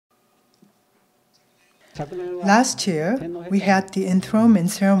Last year, we had the enthronement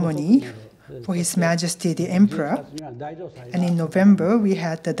ceremony for His Majesty the Emperor, and in November, we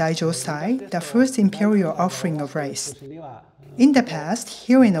had the Daijōsai, the first imperial offering of rice. In the past,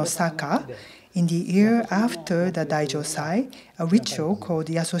 here in Osaka, in the year after the Daijōsai, a ritual called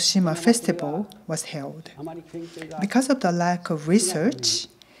Yasushima Festival was held. Because of the lack of research,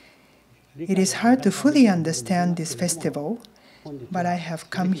 it is hard to fully understand this festival, but I have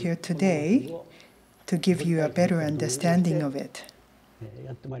come here today to give you a better understanding of it.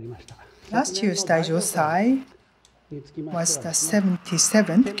 Last year's Daijōsai was the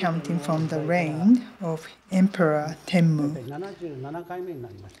 77th, counting from the reign of Emperor Tenmu.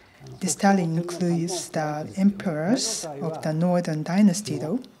 This tally includes the emperors of the Northern Dynasty,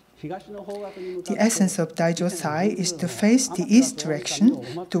 though. The essence of Daijōsai is to face the east direction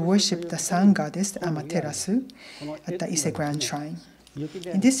to worship the sun goddess Amaterasu at the Ise Grand Shrine.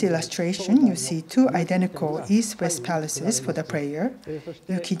 In this illustration, you see two identical east-west palaces for the prayer,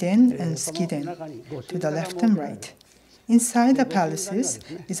 Yukiden and Tsukiden, to the left and right. Inside the palaces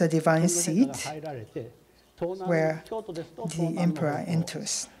is a divine seat where the emperor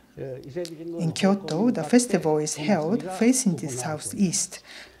enters. In Kyoto, the festival is held facing the southeast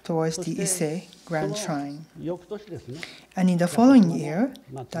towards the Ise Grand Shrine. And in the following year,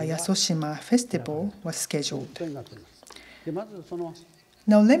 the Yasushima Festival was scheduled.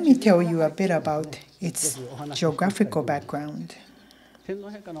 Now let me tell you a bit about its geographical background.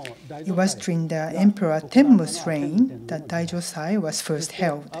 It was during the Emperor Tenmu's reign that Daijōsai was first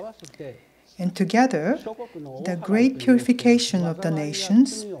held. And together, the great purification of the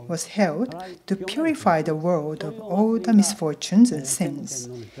nations was held to purify the world of all the misfortunes and sins.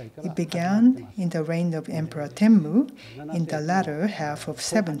 It began in the reign of Emperor Tenmu in the latter half of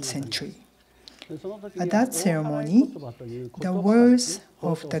 7th century. At that ceremony, the words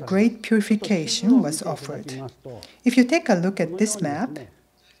of the great purification was offered. If you take a look at this map,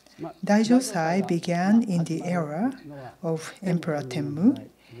 Daijōsai began in the era of Emperor Tenmu,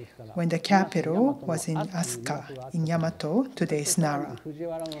 when the capital was in Asuka, in Yamato, today's Nara.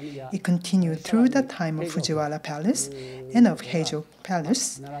 It continued through the time of Fujiwara Palace and of Heijo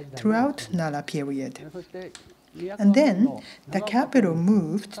Palace throughout Nara period. And then the capital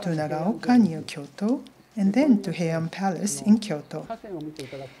moved to Nagaoka near Kyoto, and then to Heian Palace in Kyoto.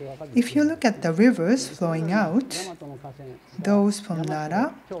 If you look at the rivers flowing out, those from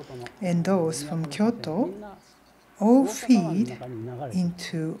Nara and those from Kyoto all feed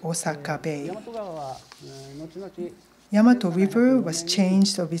into Osaka Bay. Yamato River was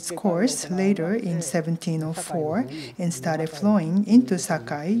changed of its course later in 1704 and started flowing into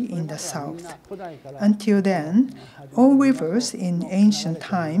Sakai in the south. Until then, all rivers in ancient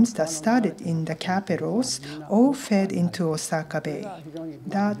times that started in the capitals all fed into Osaka Bay.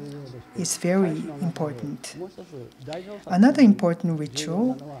 That is very important. Another important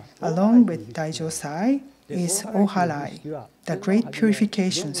ritual, along with Daijōsai, is Oharai, the great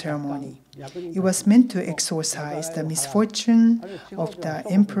purification ceremony. It was meant to exorcise the misfortune of the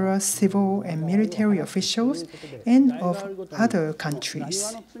emperor's civil and military officials and of other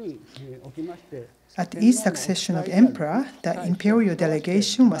countries. At each succession of emperor, the imperial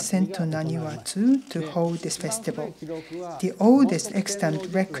delegation was sent to Naniwatsu to hold this festival. The oldest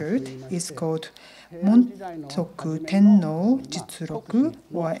extant record is called Montoku Tenno Jitsuroku,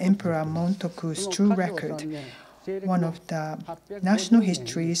 or Emperor Montoku's True Record, one of the national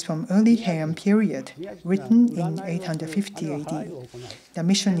histories from early Heian period, written in 850 AD. The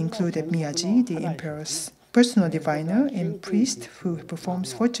mission included Miyaji, the emperor's personal diviner and priest who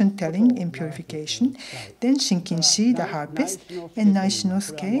performs fortune-telling and purification, then Shinkin-shi, the harpist, and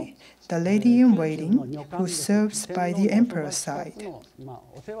Naishinosuke, the lady-in-waiting, who serves by the emperor's side,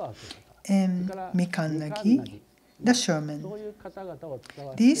 and Mikan-nagi, the shaman.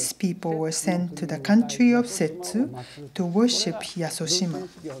 These people were sent to the country of Setsu to worship Yasushima,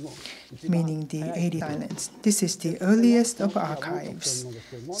 meaning the 80 islands. This is the earliest of archives.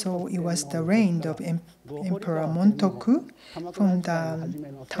 So it was the reign of Emperor Montoku from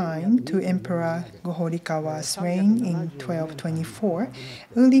the time to Emperor Gohorikawa's reign in 1224.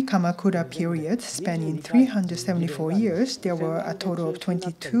 Early Kamakura period, spanning 374 years, there were a total of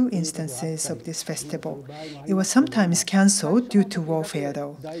 22 instances of this festival. It was sometimes cancelled due to warfare,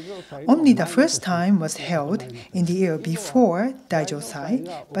 though. Only the first time was held in the year before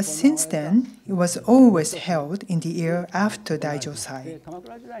Daijōsai, but since then, it was always held in the year after Daijōsai.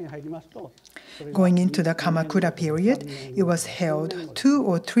 Going into the Kamakura period, it was held 2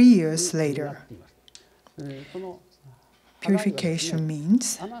 or 3 years later. Purification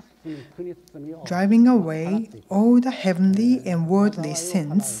means driving away all the heavenly and worldly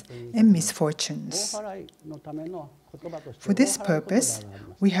sins and misfortunes. For this purpose,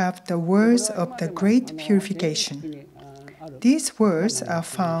 we have the words of the Great Purification. These words are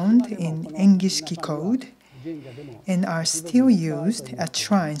found in Engishiki Code and are still used at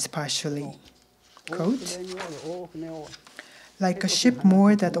shrines partially. Quote, like a ship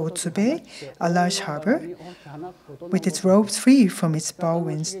moored at Otsube, a large harbor, with its ropes free from its bow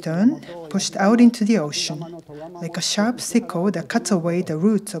and stern, pushed out into the ocean. Like a sharp sickle that cuts away the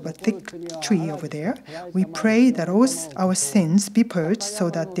roots of a thick tree over there, we pray that all our sins be purged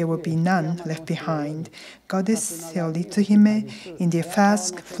so that there will be none left behind. Goddess Seolitsuhime, in the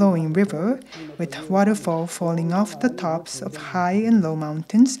fast-flowing river, with waterfall falling off the tops of high and low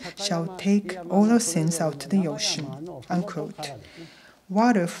mountains, shall take all our sins out to the ocean. Unquote.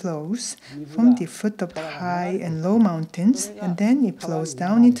 Water flows from the foot of the high and low mountains, and then it flows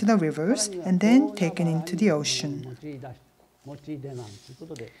down into the rivers, and then taken into the ocean.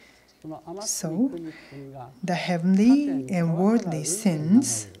 So, the heavenly and worldly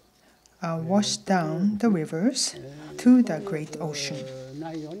sins are washed down the rivers to the great ocean.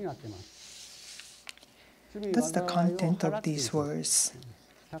 That's the content of these words.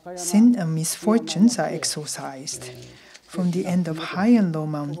 Sin and misfortunes are exorcised. From the end of high and low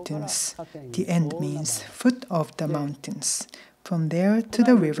mountains, the end means foot of the mountains. From there to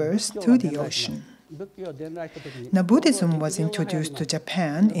the rivers to the ocean. Now, Buddhism was introduced to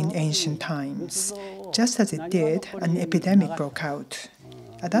Japan in ancient times. Just as it did, an epidemic broke out.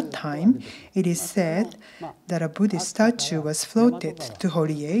 At that time, it is said that a Buddhist statue was floated to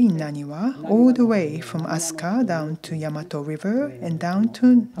Horie in Naniwa, all the way from Asuka down to Yamato River and down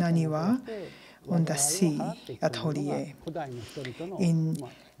to Naniwa on the sea at Horie. In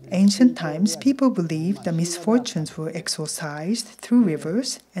ancient times, people believed the misfortunes were exorcised through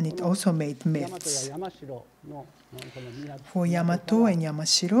rivers, and it also made myths. For Yamato and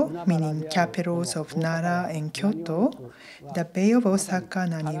Yamashiro, meaning capitals of Nara and Kyoto, the Bay of Osaka,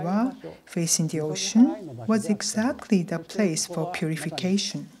 Naniwa, facing the ocean, was exactly the place for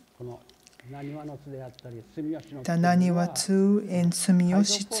purification. The Naniwa-tsu and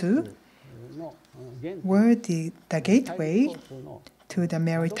Sumiyoshi-tsu were the gateway to the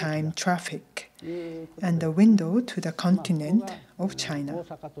maritime traffic and the window to the continent of China.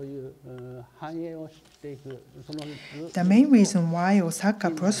 The main reason why Osaka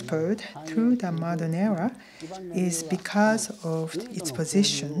prospered through the modern era is because of its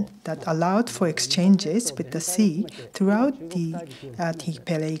position that allowed for exchanges with the sea throughout the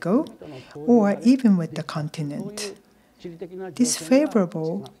archipelago or even with the continent. This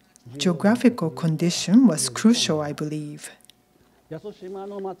favorable geographical condition was crucial, I believe.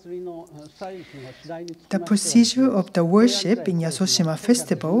 The procedure of the worship in Yasoshima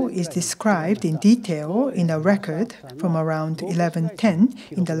Festival is described in detail in a record from around 1110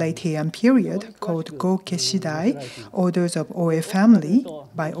 in the late Heian period called Goke Shidai, Orders of Oe Family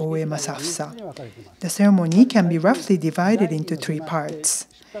by Oe Masafusa. The ceremony can be roughly divided into three parts.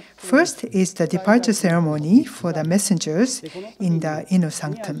 First is the departure ceremony for the messengers in the inner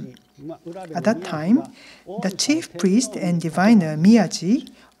sanctum. At that time, the chief priest and diviner Miyaji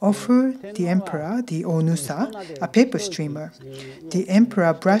offered the emperor, the onusa, a paper streamer. The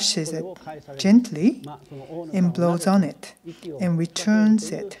emperor brushes it gently and blows on it and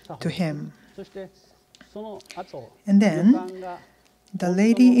returns it to him. And then the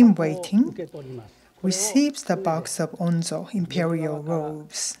lady-in-waiting receives the box of onzo, imperial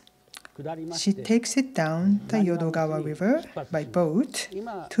robes. She takes it down the Yodogawa River by boat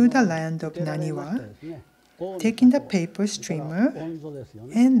to the land of Naniwa, taking the paper streamer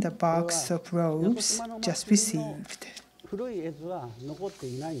and the box of robes just received.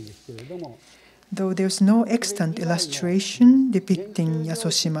 Though there's no extant illustration depicting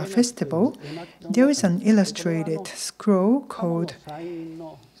Yasoshima Festival, there is an illustrated scroll called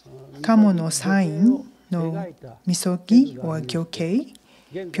Kamo no Sain no Misogi or Gyokei,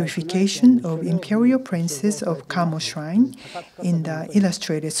 Purification of Imperial Princes of Kamo Shrine, in the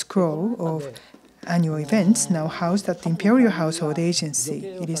illustrated scroll of annual events now housed at the Imperial Household Agency.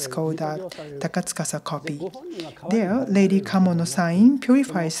 It is called a Takatsukasa copy. There, Lady Kamo no Sain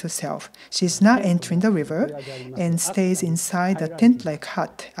purifies herself. She is not entering the river and stays inside the tent-like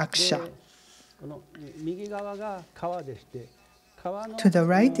hut, Aksha. To the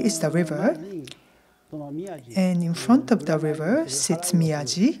right is the river, and in front of the river sits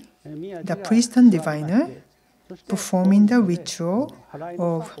Miyaji, the priest and diviner, performing the ritual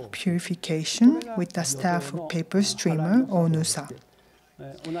of purification with the staff of paper streamer, onusa.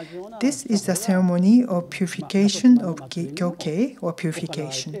 This is the ceremony of purification of gyokei, or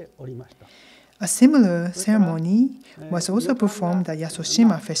purification. A similar ceremony was also performed at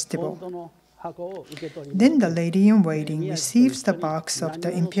Yasushima Festival. Then the lady-in-waiting receives the box of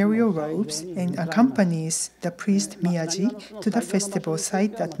the imperial robes and accompanies the priest Miyaji to the festival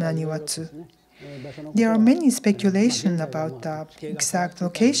site at Naniwatsu. There are many speculations about the exact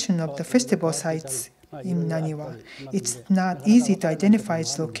location of the festival sites in Naniwa. It's not easy to identify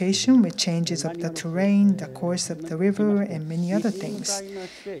its location with changes of the terrain, the course of the river, and many other things.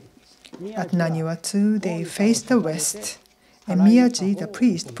 At Naniwatsu, they face the west, and Miyaji, the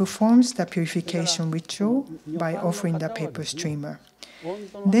priest, performs the purification ritual by offering the paper streamer.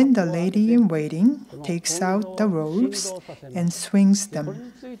 Then the lady-in-waiting takes out the robes and swings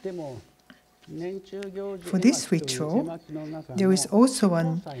them. For this ritual, there is also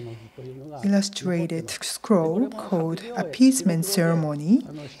an illustrated scroll called Appeasement Ceremony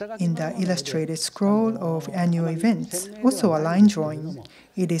in the illustrated scroll of annual events, also a line drawing.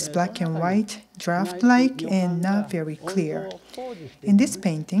 It is black and white, draft-like, and not very clear. In this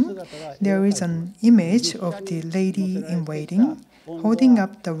painting, there is an image of the lady-in-waiting holding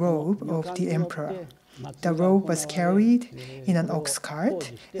up the robe of the emperor. The robe was carried in an ox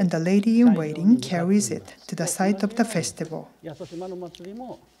cart, and the lady-in-waiting carries it to the site of the festival.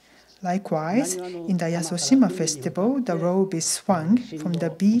 Likewise, in the Yasushima festival, the robe is swung from the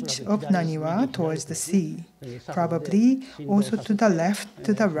beach of Naniwa towards the sea, probably also to the left,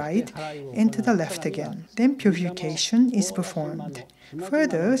 to the right, and to the left again. Then purification is performed.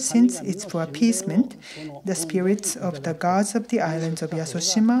 Further, since it's for appeasement, the spirits of the gods of the islands of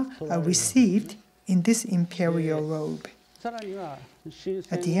Yasushima are received in this imperial robe.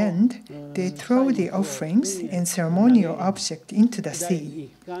 At the end, they throw the offerings and ceremonial objects into the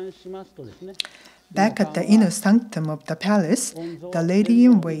sea. Back at the inner sanctum of the palace, the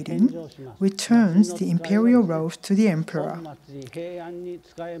lady-in-waiting returns the imperial robe to the emperor.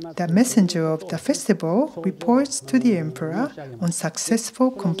 The messenger of the festival reports to the emperor on successful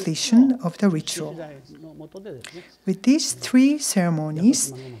completion of the ritual. With these three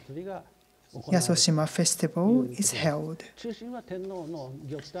ceremonies, Yasushima Festival is held.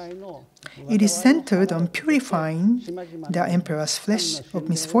 It is centered on purifying the emperor's flesh of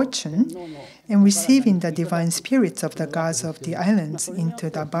misfortune and receiving the divine spirits of the gods of the islands into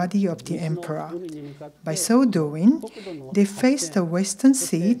the body of the emperor. By so doing, they face the Western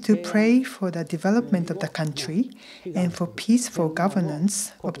Sea to pray for the development of the country and for peaceful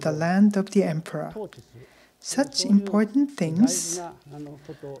governance of the land of the emperor. Such important things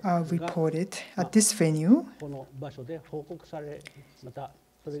are reported at this venue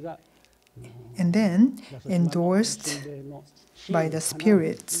and then endorsed by the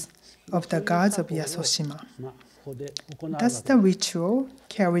spirits of the gods of Yasushima. That's the ritual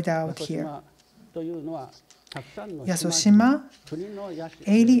carried out here. Yasushima,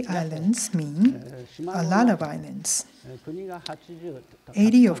 80 islands mean a lot of islands.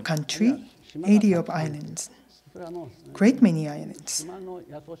 80 of country, 80 of islands. Great many islands.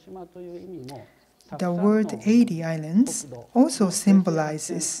 The word 80 islands also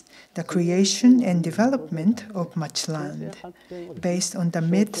symbolizes the creation and development of much land, based on the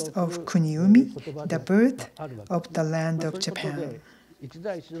myth of Kuniumi, the birth of the land of Japan.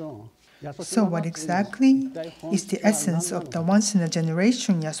 So what exactly is the essence of the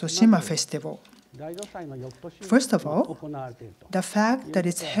once-in-a-generation Yasushima festival? First of all, the fact that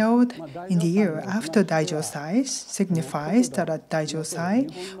it's held in the year after Daijosai signifies that at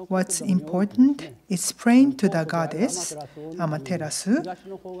Daijosai, what's important is praying to the goddess Amaterasu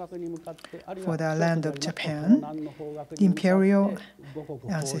for the land of Japan, the imperial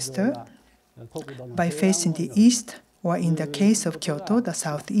ancestor, by facing the east, or in the case of Kyoto, the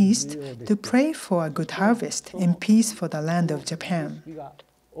southeast, to pray for a good harvest and peace for the land of Japan.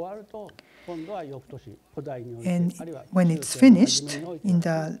 And when it's finished, in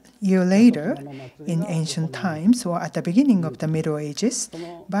the year later, in ancient times, or at the beginning of the Middle Ages,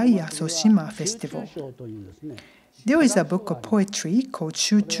 by Yasushima Festival. There is a book of poetry called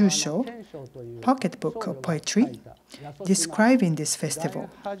Shuchusho, pocket book of poetry, describing this festival.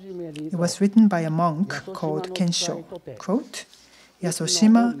 It was written by a monk called Kensho. Quote,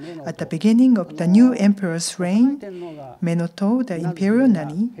 Yasushima, at the beginning of the new emperor's reign, Menoto, the imperial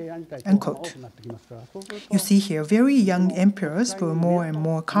nani, unquote. You see here, very young emperors were more and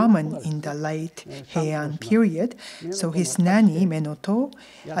more common in the late Heian period, so his nani, Menoto,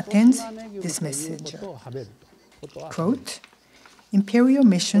 attends this messenger. Quote, Imperial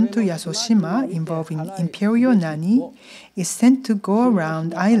mission to Yasushima involving imperial nani is sent to go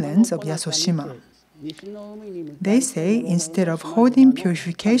around islands of Yasushima. They say instead of holding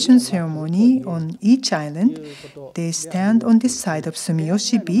purification ceremony on each island, they stand on this side of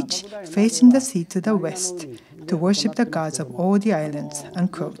Sumiyoshi Beach, facing the sea to the west, to worship the gods of all the islands,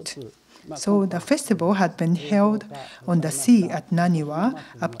 unquote. So the festival had been held on the sea at Naniwa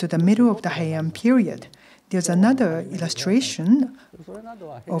up to the middle of the Heian period. There's another illustration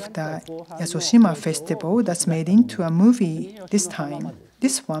of the Yasushima festival that's made into a movie this time.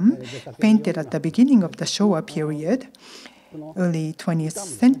 This one, painted at the beginning of the Showa period, early 20th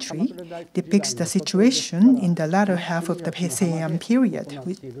century, depicts the situation in the latter half of the Heian period,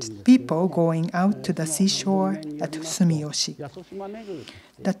 with people going out to the seashore at Sumiyoshi.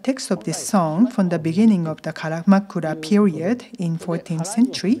 The text of this song from the beginning of the Karamakura period in 14th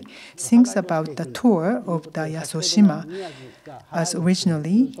century sings about the tour of the Yasushima as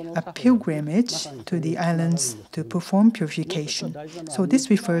originally a pilgrimage to the islands to perform purification. So this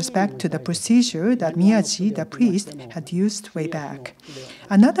refers back to the procedure that Miyaji, the priest, had used way back.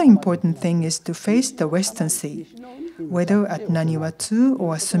 Another important thing is to face the Western Sea. Whether at Naniwa-tsu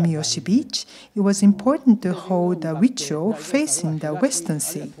or Sumiyoshi Beach, it was important to hold the ritual facing the Western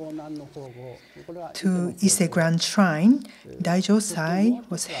Sea. To Ise Grand Shrine, Daijosai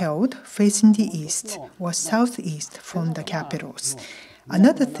was held facing the east or southeast from the capitals.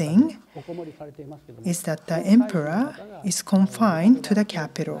 Another thing is that the emperor is confined to the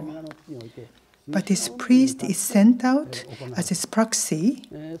capital, but his priest is sent out as his proxy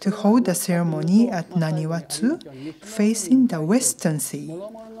to hold the ceremony at Naniwa-tsu, facing the Western Sea.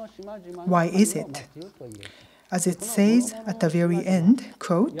 Why is it? As it says at the very end,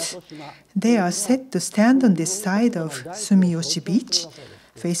 quote, "They are said to stand on this side of Sumiyoshi Beach,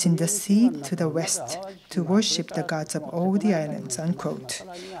 facing the sea to the west, to worship the gods of all the islands," unquote.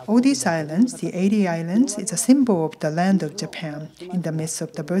 All these islands, the 80 islands, is a symbol of the land of Japan. In the midst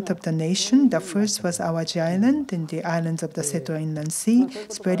of the birth of the nation, the first was Awaji Island and the islands of the Seto Inland Sea,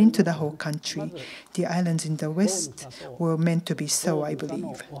 spreading to the whole country. The islands in the west were meant to be so, I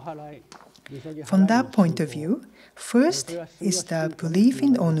believe. From that point of view, first is the belief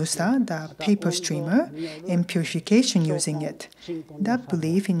in Onusa, the paper streamer, and purification using it. That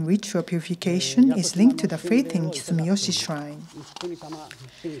belief in ritual purification is linked to the faith in Sumiyoshi Shrine.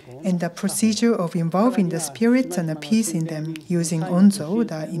 And the procedure of involving the spirits and appeasing them using onzo,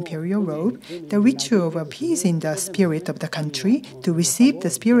 the imperial robe, the ritual of appeasing the spirit of the country to receive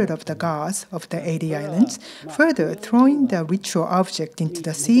the spirit of the gods of the 80 islands, further throwing the ritual object into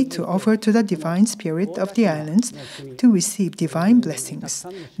the sea to offer to the divine spirit of the islands to receive divine blessings.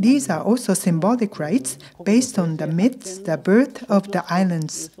 These are also symbolic rites based on the myths, the birth of the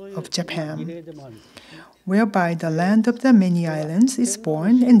islands of Japan, whereby the land of the many islands is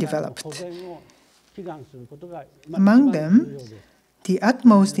born and developed. Among them, the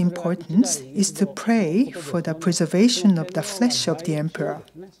utmost importance is to pray for the preservation of the flesh of the emperor.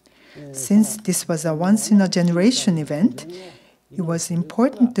 Since this was a once-in-a-generation event, it was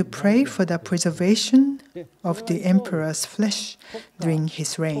important to pray for the preservation of the emperor's flesh during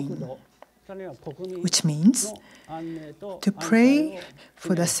his reign, which means to pray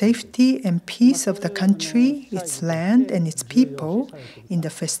for the safety and peace of the country, its land, and its people in the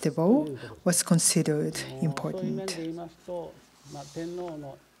festival was considered important.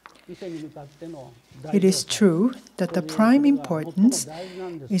 It is true that the prime importance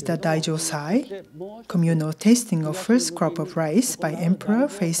is the daijosai, communal tasting of first crop of rice by emperor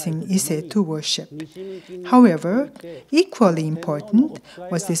facing Ise to worship. However, equally important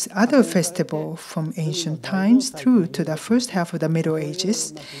was this other festival from ancient times through to the first half of the Middle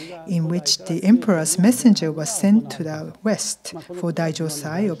Ages, in which the emperor's messenger was sent to the west for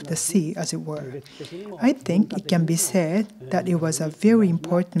daijosai of the sea, as it were. I think it can be said that it was a very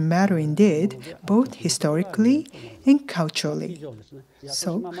important matter indeed, both historically and culturally.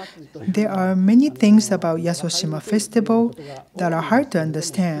 So, there are many things about Yasushima festival that are hard to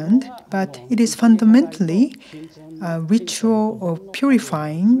understand, but it is fundamentally a ritual of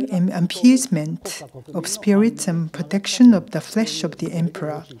purifying and appeasement of spirits and protection of the flesh of the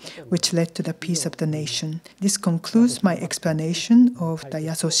emperor, which led to the peace of the nation. This concludes my explanation of the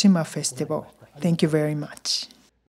Yasushima festival. Thank you very much.